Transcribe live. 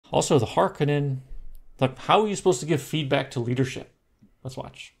Also, the Harkonnen. Like, how are you supposed to give feedback to leadership? Let's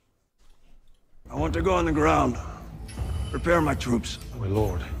watch. I want to go on the ground. Prepare my troops. My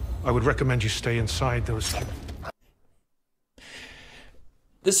lord, I would recommend you stay inside those...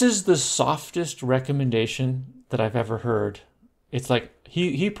 This is the softest recommendation that I've ever heard. It's like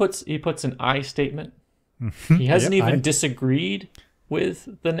he puts an I statement. He hasn't even disagreed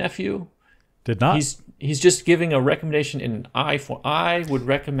with the nephew. Did not. He's just giving a recommendation in an I form. I would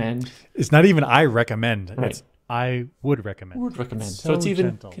recommend. It's not even I recommend. Right. It's I would recommend. Would recommend. It's So it's even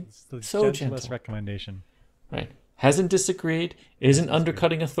gentle. It's the so gentlest gentle. recommendation. Right. Hasn't disagreed. Isn't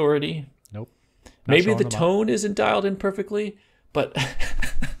undercutting authority. Nope. Not Maybe showing the them up. tone isn't dialed in perfectly, but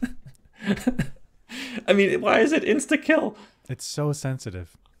I mean, why is it insta kill? It's so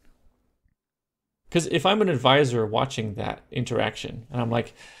sensitive. Because if I'm an advisor watching that interaction, and I'm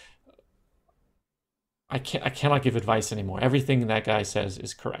like, I cannot give advice anymore. Everything that guy says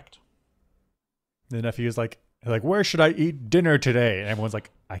is correct. The nephew is like, where should I eat dinner today? And everyone's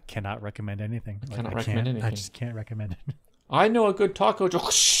like, I cannot recommend anything. I cannot recommend anything. I just can't recommend it. I know a good taco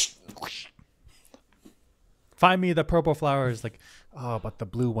joint. Find me the purple flowers. Like, oh, but the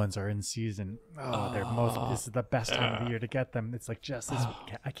blue ones are in season. Oh, they're most. This is the best time of the year to get them. It's like just this.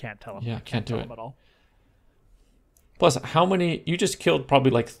 I can't tell them. Yeah, I can't do tell it them at all. Plus, how many? You just killed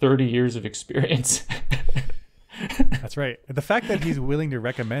probably like 30 years of experience. That's right. The fact that he's willing to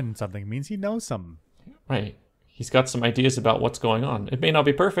recommend something means he knows something. Right. He's got some ideas about what's going on. It may not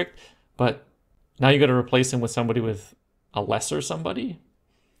be perfect, but now you got to replace him with somebody with a lesser somebody.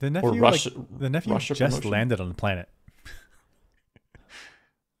 The nephew, the nephew just promotion. landed on the planet.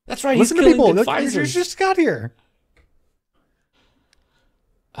 That's right. Listen he's to people. killing Look, you advisors. just got here.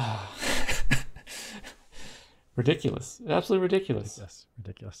 Ridiculous. Absolutely ridiculous. Yes,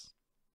 ridiculous.